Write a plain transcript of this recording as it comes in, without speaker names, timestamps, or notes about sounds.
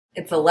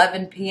It's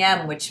 11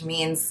 p.m., which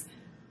means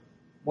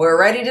we're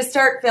ready to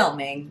start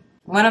filming.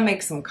 I'm gonna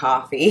make some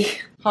coffee.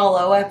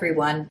 Hello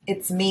everyone,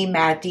 it's me,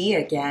 Maddie,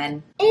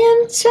 again.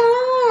 And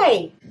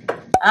Chai!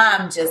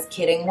 I'm just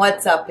kidding.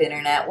 What's up,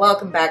 internet?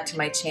 Welcome back to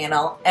my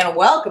channel, and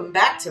welcome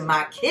back to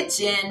my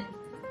kitchen.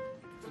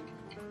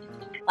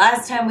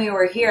 Last time we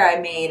were here, I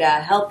made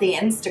healthy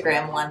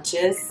Instagram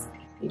lunches.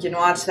 You can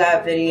watch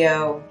that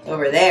video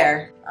over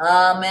there.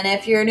 And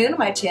if you're new to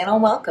my channel,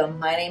 welcome.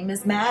 My name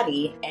is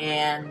Maddie,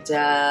 and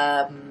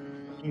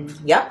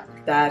yep,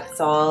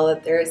 that's all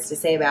that there is to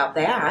say about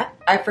that.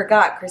 I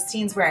forgot,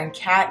 Christine's wearing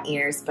cat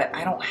ears, but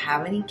I don't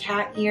have any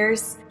cat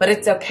ears. But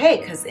it's okay,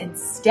 because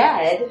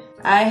instead,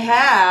 I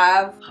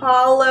have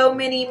hollow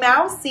Minnie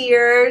Mouse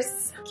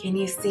ears. Can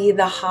you see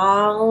the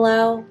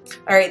hollow?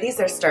 All right, these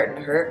are starting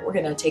to hurt. We're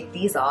gonna take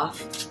these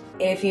off.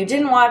 If you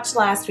didn't watch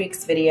last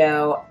week's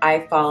video,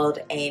 I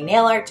followed a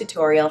nail art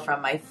tutorial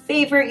from my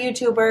favorite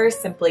YouTuber,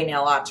 Simply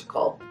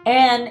Nailogical,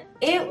 and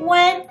it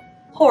went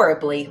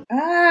horribly.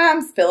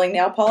 I'm spilling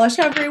nail polish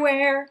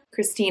everywhere.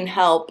 Christine,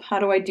 help. How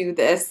do I do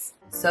this?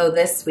 So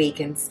this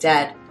week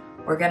instead,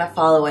 we're gonna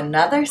follow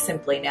another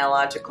Simply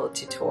Nailogical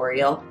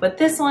tutorial, but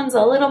this one's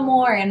a little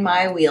more in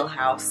my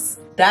wheelhouse.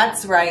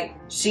 That's right,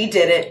 she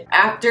did it.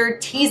 After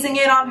teasing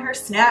it on her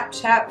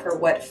Snapchat for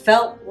what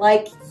felt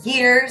like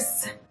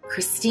years,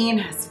 Christine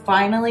has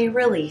finally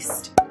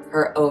released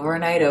her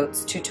Overnight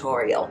Oats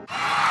tutorial.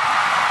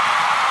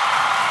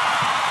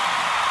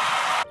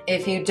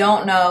 If you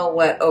don't know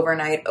what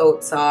overnight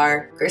oats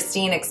are,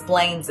 Christine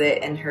explains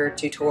it in her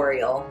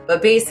tutorial.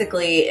 But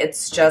basically,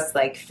 it's just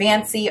like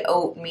fancy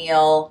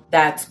oatmeal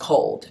that's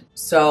cold.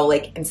 So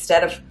like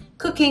instead of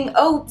cooking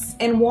oats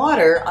in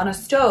water on a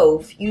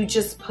stove, you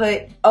just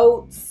put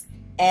oats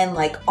and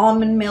like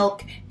almond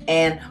milk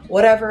and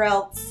whatever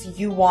else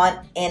you want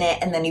in it,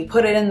 and then you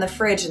put it in the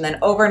fridge, and then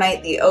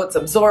overnight the oats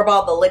absorb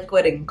all the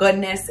liquid and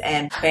goodness,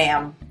 and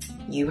bam,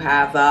 you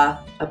have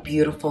a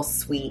beautiful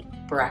sweet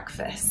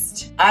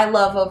breakfast. I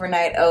love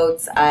overnight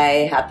oats.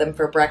 I had them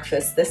for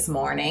breakfast this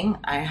morning.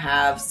 I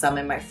have some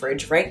in my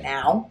fridge right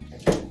now.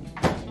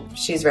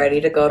 She's ready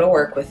to go to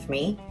work with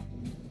me.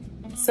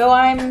 So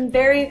I'm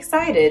very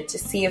excited to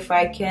see if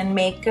I can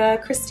make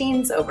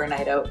Christine's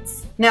overnight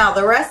oats. Now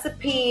the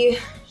recipe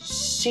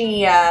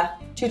she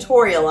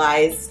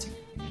tutorialized.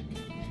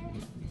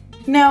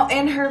 Now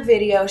in her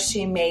video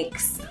she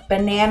makes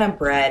banana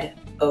bread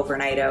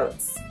overnight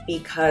oats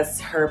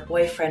because her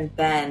boyfriend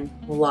Ben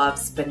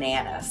loves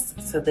bananas.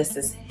 So this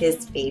is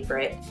his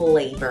favorite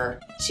flavor.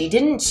 She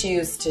didn't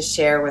choose to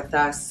share with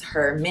us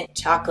her mint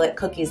chocolate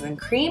cookies and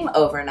cream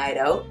overnight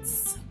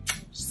oats.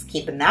 Just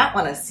keeping that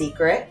one a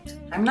secret.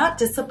 I'm not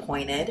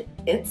disappointed.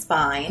 It's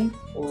fine.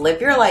 Live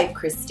your life,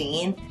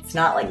 Christine. It's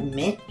not like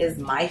mint is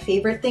my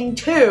favorite thing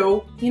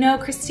too. You know,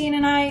 Christine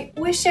and I,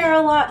 we share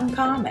a lot in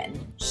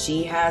common.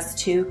 She has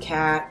 2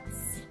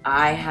 cats.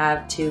 I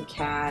have 2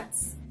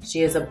 cats. She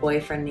has a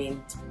boyfriend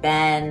named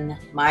Ben.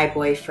 My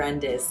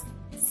boyfriend is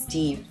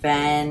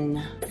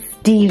Steven.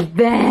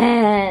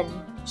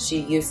 Steven! She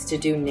used to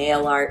do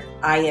nail art.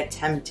 I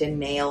attempted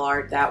nail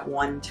art that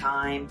one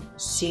time.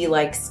 She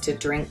likes to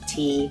drink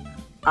tea.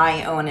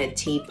 I own a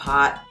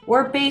teapot.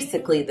 We're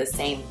basically the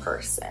same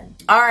person.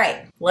 All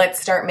right,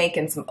 let's start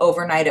making some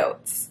overnight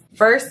oats.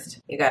 First,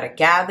 you gotta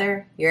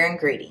gather your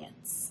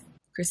ingredients.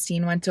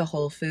 Christine went to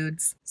Whole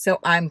Foods, so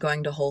I'm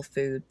going to Whole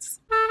Foods.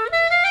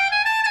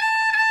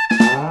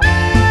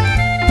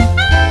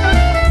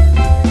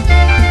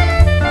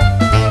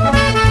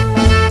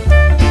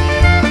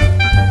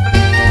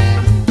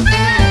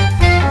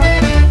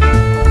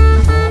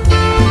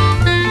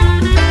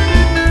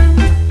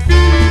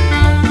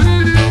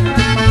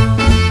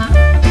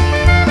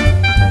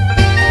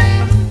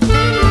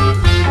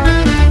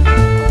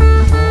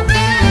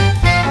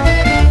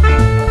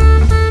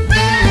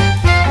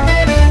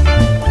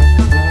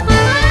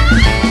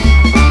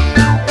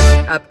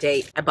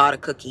 Update, I bought a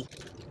cookie.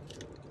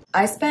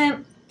 I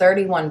spent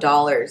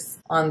 $31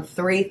 on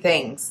 3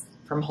 things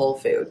from Whole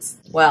Foods.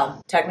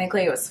 Well,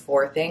 technically it was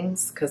 4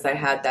 things because I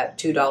had that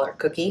 $2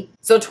 cookie.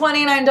 So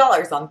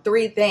 $29 on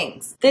 3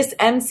 things. This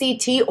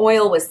MCT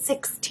oil was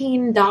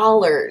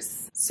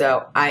 $16.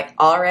 So I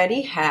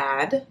already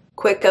had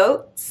Quick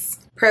Oats,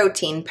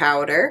 protein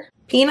powder,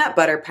 peanut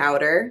butter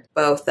powder,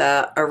 both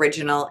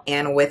original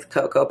and with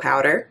cocoa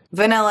powder,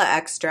 vanilla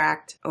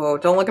extract. Oh,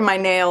 don't look at my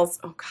nails.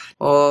 Oh God.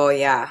 Oh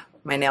yeah.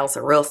 My nails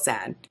are real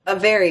sad. A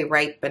very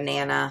ripe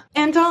banana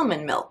and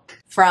almond milk.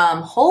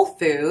 From Whole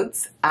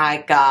Foods, I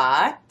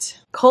got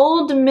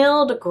cold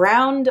milled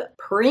ground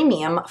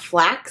premium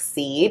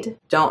flaxseed.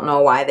 Don't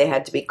know why they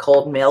had to be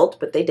cold milled,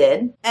 but they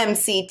did.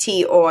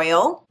 MCT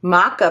oil,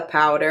 maca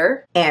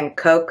powder, and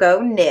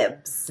cocoa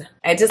nibs.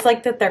 I just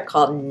like that they're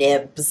called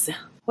nibs.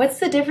 What's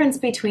the difference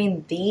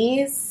between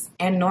these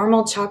and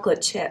normal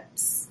chocolate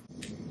chips?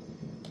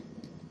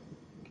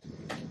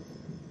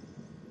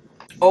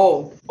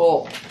 Oh,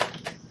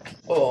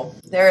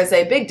 there is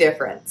a big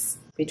difference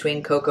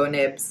between cocoa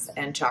nibs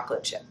and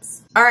chocolate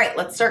chips. All right,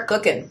 let's start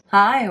cooking.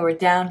 Hi, we're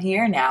down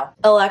here now.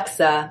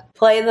 Alexa,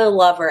 play the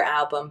Lover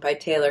album by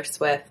Taylor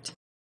Swift.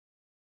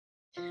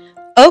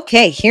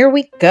 Okay, here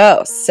we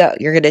go. So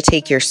you're going to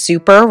take your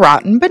super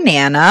rotten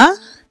banana,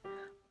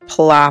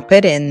 plop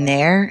it in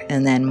there,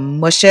 and then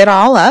mush it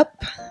all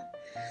up.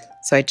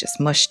 So I just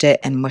mushed it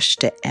and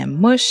mushed it and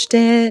mushed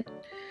it.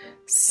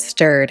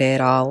 Stirred it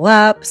all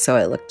up so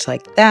it looked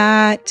like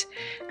that.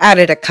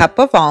 Added a cup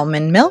of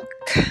almond milk.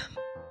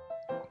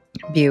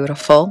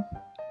 Beautiful.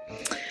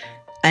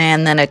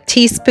 And then a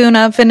teaspoon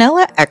of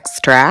vanilla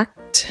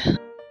extract.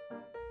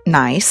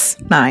 Nice,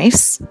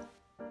 nice.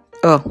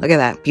 Oh, look at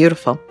that.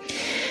 Beautiful.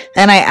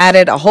 Then I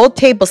added a whole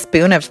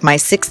tablespoon of my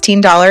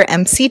 $16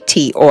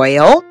 MCT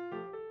oil.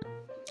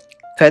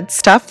 Good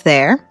stuff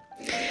there.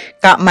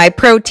 Got my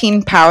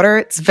protein powder.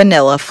 It's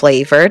vanilla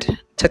flavored.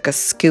 Took a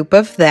scoop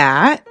of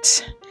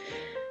that.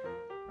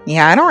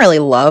 Yeah, I don't really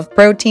love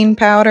protein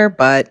powder,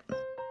 but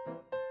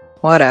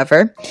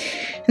whatever.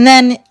 And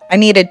then I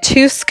needed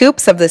 2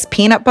 scoops of this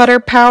peanut butter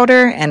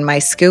powder, and my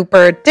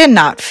scooper did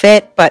not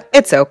fit, but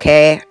it's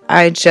okay.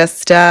 I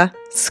just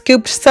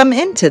scooped some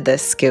into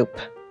this scoop.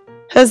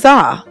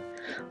 Huzzah!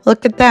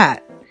 Look at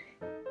that.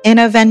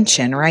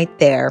 Intervention right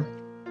there.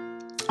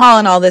 All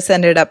in all, this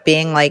ended up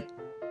being like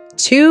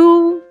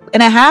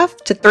 2.5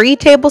 to 3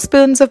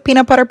 tablespoons of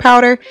peanut butter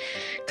powder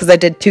because I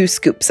did 2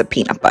 scoops of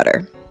peanut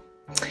butter.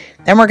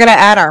 Then we're going to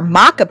add our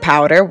maca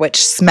powder,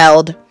 which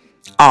smelled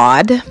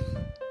odd,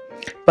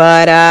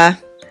 but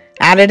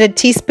added a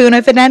teaspoon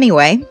of it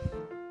anyway.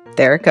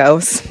 There it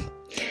goes.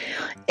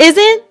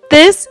 Isn't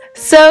this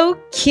so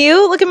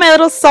cute? Look at my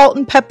little salt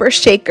and pepper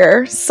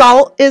shaker.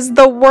 Salt is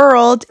the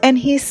world, and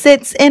he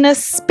sits in a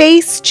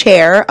space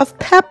chair of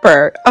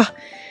pepper. Oh,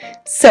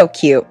 so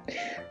cute.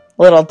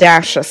 Little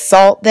dash of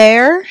salt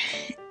there.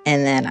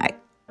 And then I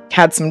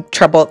had some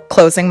trouble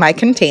closing my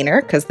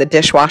container because the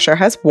dishwasher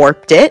has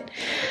warped it.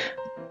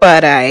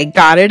 But I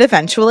got it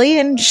eventually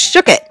and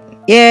shook it.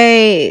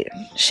 Yay!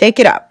 Shake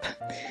it up.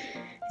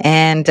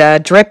 And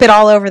drip it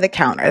all over the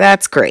counter.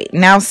 That's great.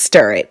 Now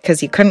stir it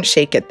because you couldn't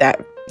shake it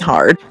that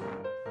hard.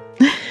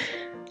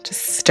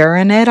 Just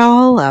stirring it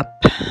all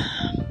up.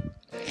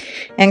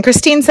 And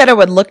Christine said it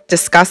would look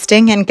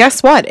disgusting, and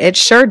guess what? It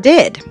sure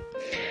did.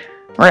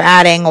 We're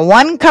adding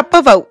 1 cup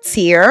of oats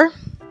here.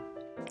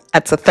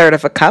 That's 1/3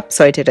 of a cup,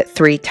 so I did it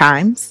 3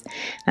 times.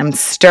 I'm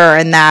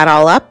stirring that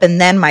all up,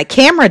 and then my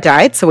camera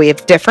died, so we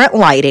have different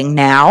lighting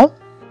now.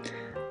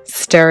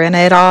 Stirring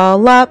it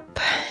all up,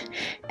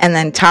 and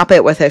then top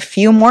it with a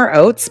few more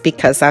oats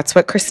because that's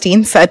what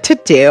Christine said to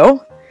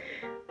do.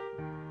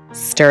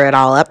 Stir it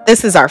all up.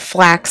 This is our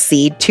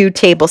flaxseed, 2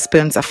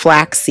 tablespoons of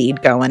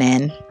flaxseed going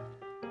in.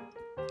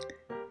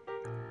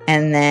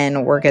 And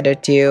then we're going to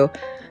do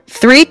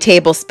 3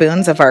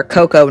 tablespoons of our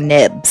cocoa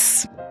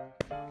nibs,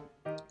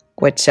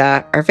 which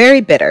are very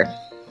bitter,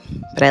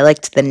 but I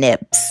liked the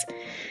nibs.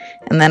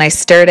 And then I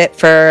stirred it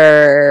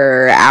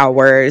for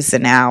hours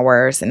and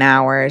hours and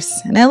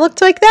hours, and it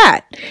looked like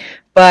that.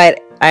 But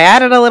I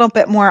added a little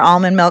bit more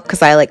almond milk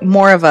because I like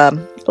more of a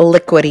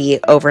liquidy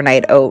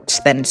overnight oat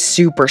than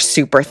super,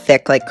 super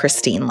thick like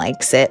Christine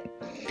likes it.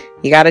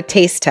 You got to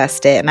taste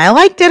test it. And I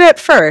liked it at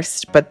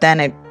first, but then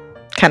it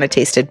kind of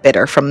tasted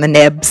bitter from the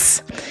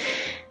nibs.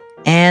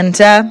 And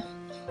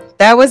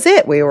that was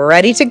it. We were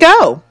ready to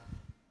go.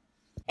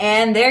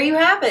 And there you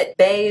have it.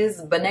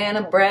 Bay's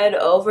banana bread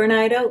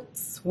overnight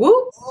oats.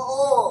 Woo!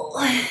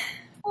 Oh.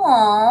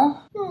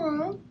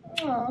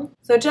 Aww.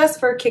 So just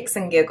for kicks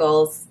and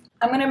giggles,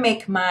 I'm going to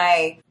make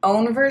my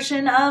own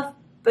version of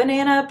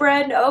banana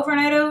bread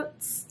overnight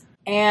oats.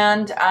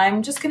 And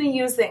I'm just going to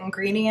use the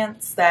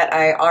ingredients that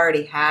I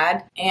already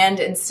had. And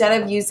instead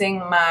of using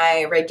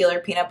my regular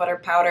peanut butter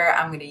powder,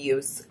 I'm going to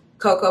use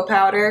cocoa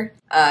powder.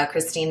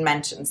 Christine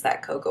mentions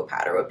that cocoa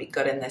powder would be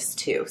good in this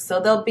too. So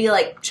they'll be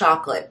like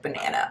chocolate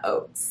banana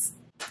oats,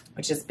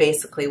 which is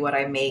basically what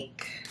I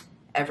make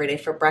every day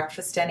for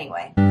breakfast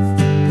anyway.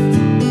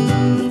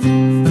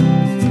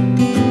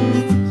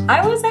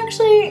 I was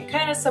actually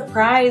kind of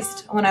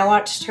surprised when I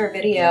watched her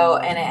video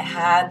and it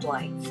had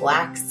like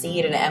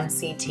flaxseed and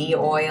MCT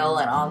oil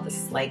and all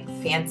this like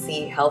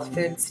fancy health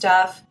food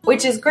stuff,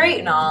 which is great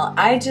and all.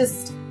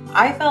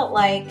 I felt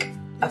like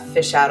a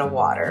fish out of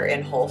water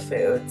in Whole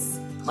Foods.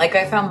 Like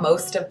I found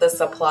most of the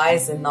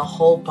supplies in the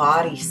whole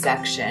body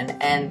section,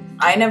 and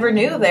I never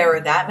knew there were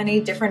that many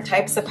different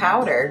types of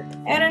powder.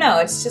 I don't know,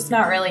 it's just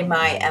not really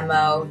my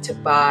MO to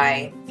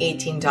buy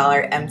 $18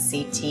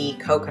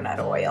 MCT coconut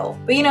oil.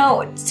 But you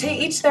know, to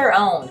each their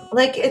own.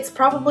 Like it's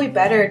probably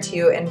better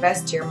to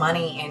invest your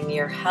money in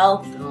your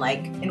health and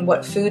like in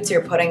what foods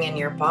you're putting in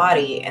your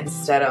body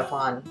instead of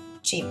on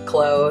cheap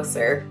clothes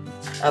or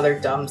other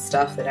dumb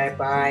stuff that I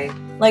buy.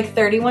 Like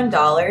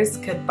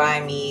 $31 could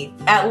buy me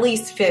at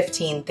least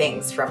 15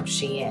 things from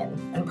Shein,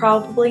 and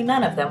probably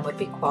none of them would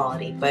be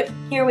quality, but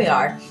here we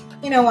are.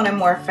 You know, when I'm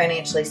more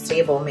financially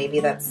stable, maybe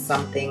that's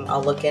something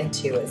I'll look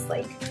into, is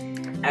like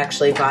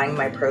actually buying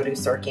my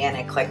produce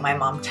organic like my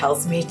mom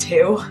tells me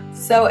to.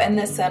 So in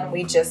this one,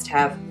 we just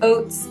have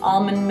oats,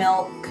 almond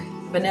milk,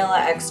 vanilla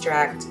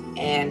extract,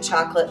 and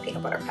chocolate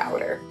peanut butter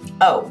powder.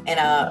 Oh, and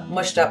a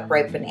mushed up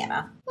ripe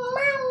banana.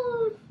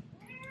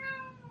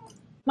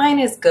 Mine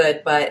is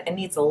good, but it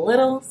needs a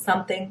little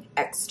something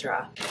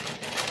extra.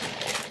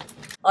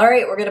 All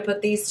right, we're gonna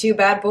put these two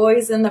bad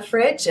boys in the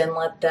fridge and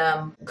let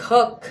them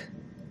cook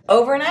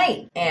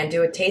overnight and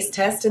do a taste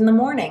test in the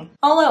morning.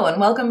 Hello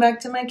and welcome back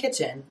to my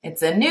kitchen.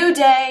 It's a new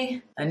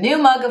day, a new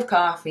mug of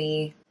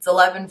coffee. It's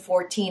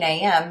 11:14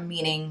 a.m.,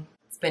 meaning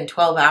it's been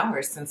 12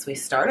 hours since we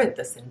started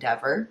this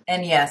endeavor.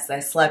 And yes,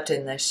 I slept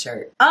in this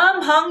shirt.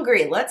 I'm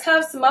hungry. Let's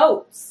have some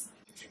oats.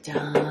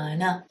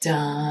 Donna,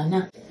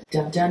 Donna,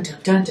 dun dun dun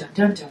dun dun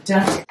dun dun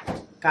dun.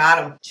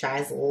 Got him.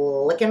 Chai's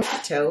licking my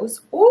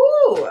toes.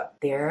 Ooh,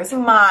 there's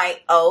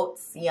my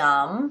oats.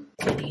 Yum.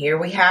 And here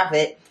we have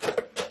it.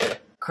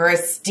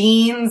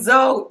 Christine's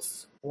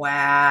oats.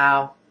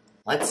 Wow.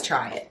 Let's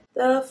try it.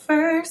 The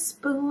first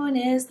spoon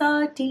is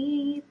the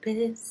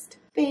deepest.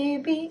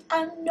 Baby,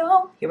 I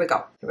know. Here we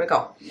go. Here we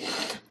go.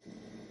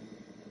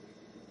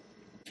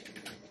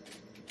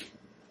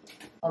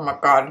 Oh my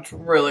God, it's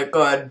really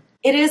good.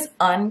 It is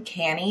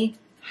uncanny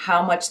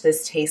how much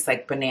this tastes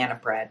like banana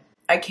bread.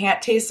 I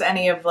can't taste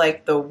any of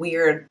like the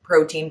weird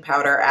protein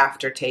powder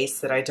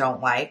aftertaste that I don't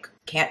like.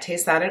 Can't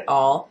taste that at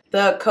all.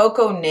 The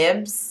cocoa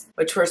nibs,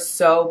 which were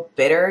so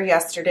bitter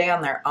yesterday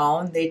on their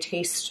own, they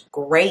taste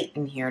great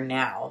in here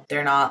now.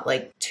 They're not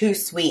like too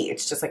sweet.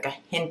 It's just like a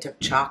hint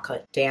of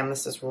chocolate. Damn,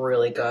 this is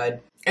really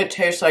good. It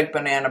tastes like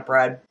banana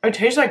bread. It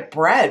tastes like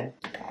bread.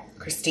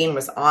 Christine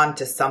was on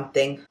to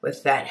something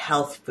with that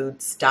health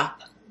food stuff.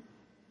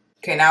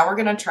 Okay, now we're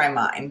gonna try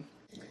mine.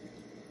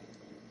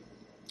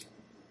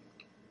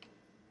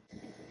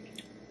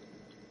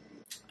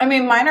 I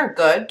mean, mine are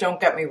good,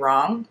 don't get me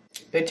wrong.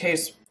 They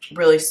taste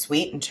really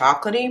sweet and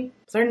chocolatey.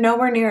 They're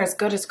nowhere near as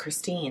good as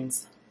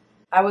Christine's.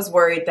 I was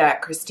worried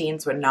that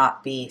Christine's would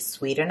not be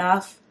sweet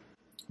enough,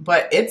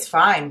 but it's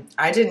fine.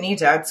 I didn't need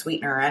to add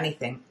sweetener or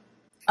anything.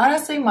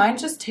 Honestly, mine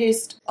just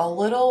tastes a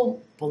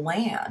little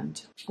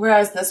bland,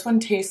 whereas this one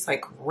tastes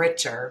like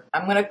richer.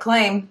 I'm gonna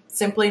claim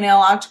Simply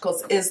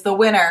Nailogicals is the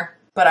winner,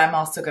 but I'm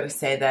also gonna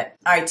say that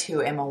I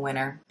too am a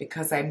winner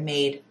because I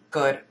made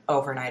good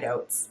overnight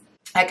oats.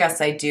 I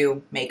guess I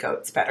do make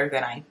oats better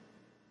than I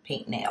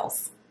paint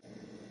nails.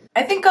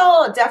 I think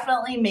I'll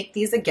definitely make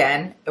these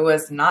again. It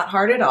was not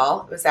hard at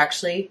all. It was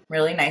actually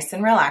really nice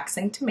and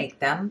relaxing to make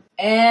them.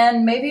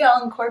 And maybe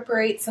I'll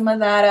incorporate some of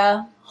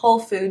that Whole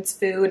Foods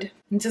food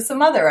into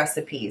some other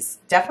recipes.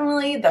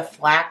 Definitely the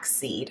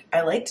flaxseed.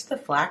 I liked the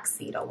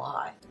flaxseed a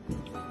lot.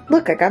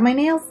 Look, I got my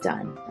nails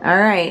done. All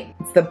right,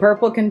 it's the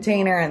purple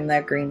container and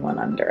the green one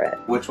under it.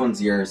 Which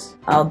one's yours?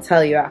 I'll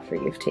tell you after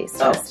you've taste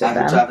tested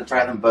them. I have to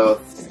try them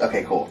both.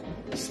 Okay, cool.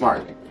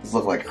 Smart. These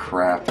look like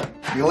crap.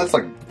 It looks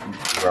like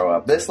grow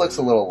up. This looks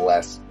a little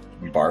less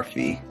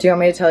barfy. Do you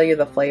want me to tell you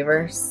the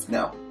flavors?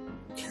 No.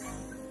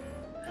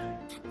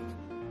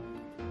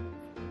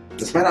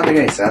 This might not make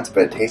any sense,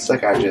 but it tastes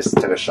like I just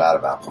took a shot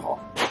of alcohol.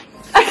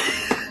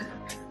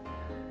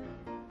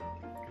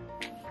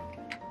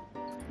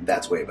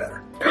 That's way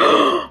better.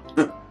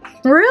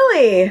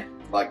 Really?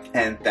 Like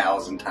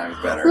 10,000 times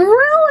better.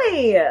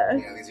 Really? Yeah,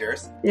 these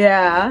yours?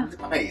 Yeah.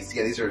 Nice.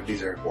 Yeah, these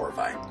are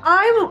horrifying.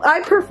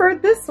 I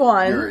preferred this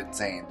one. You're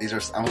insane. These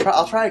are.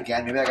 I'll try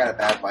again. Maybe I got a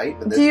bad bite.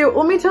 But this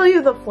Let me tell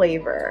you the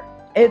flavor.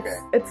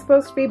 It's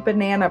supposed to be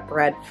banana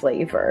bread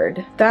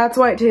flavored. That's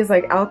why it tastes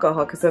like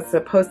alcohol, because it's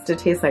supposed to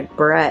taste like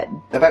bread.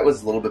 That bite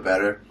was a little bit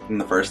better than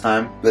the first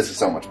time. This is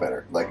so much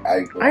better. Like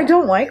I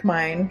don't like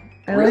mine.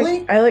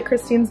 Really? I like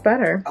Christine's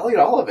better. I'll eat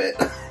all of it.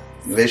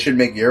 They should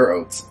make your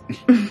oats.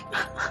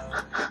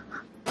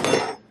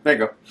 There you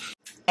go.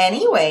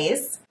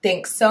 Anyways,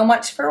 thanks so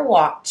much for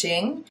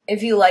watching.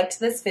 If you liked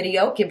this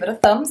video, give it a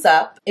thumbs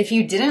up. If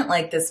you didn't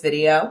like this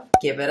video,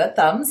 give it a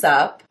thumbs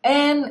up.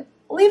 And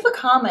leave a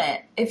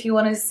comment if you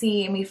want to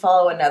see me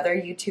follow another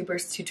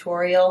YouTuber's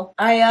tutorial.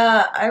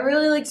 I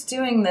really liked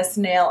doing this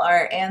nail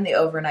art and the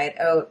overnight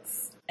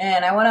oats.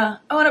 And I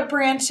wanna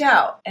branch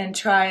out and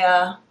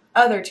try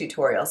other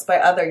tutorials by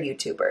other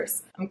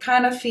YouTubers. I'm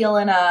kind of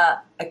feeling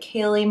a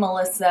Kaylee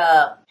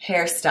Melissa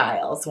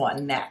hairstyles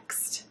one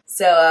next.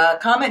 So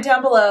comment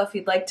down below if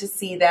you'd like to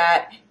see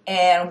that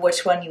and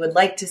which one you would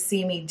like to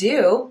see me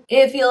do.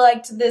 If you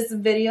liked this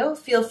video,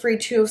 feel free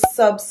to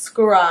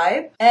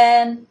subscribe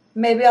and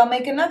maybe I'll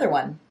make another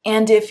one.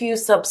 And if you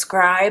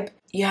subscribe,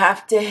 you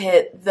have to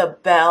hit the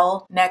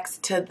bell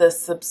next to the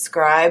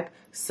subscribe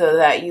so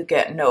that you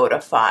get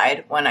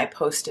notified when I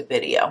post a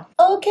video.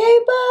 Okay,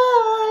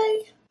 bye!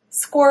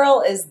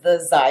 Squirrel is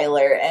the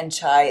Xyler and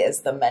Chai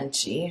is the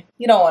Menchie.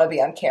 You don't want to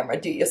be on camera,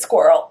 do you,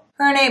 Squirrel?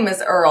 Her name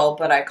is Earl,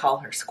 but I call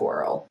her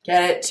Squirrel.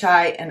 Get it,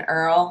 Chai and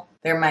Earl?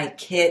 They're my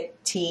kit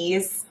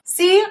teas.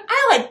 See,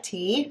 I like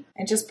tea.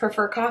 I just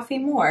prefer coffee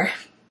more.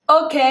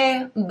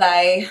 Okay,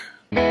 bye.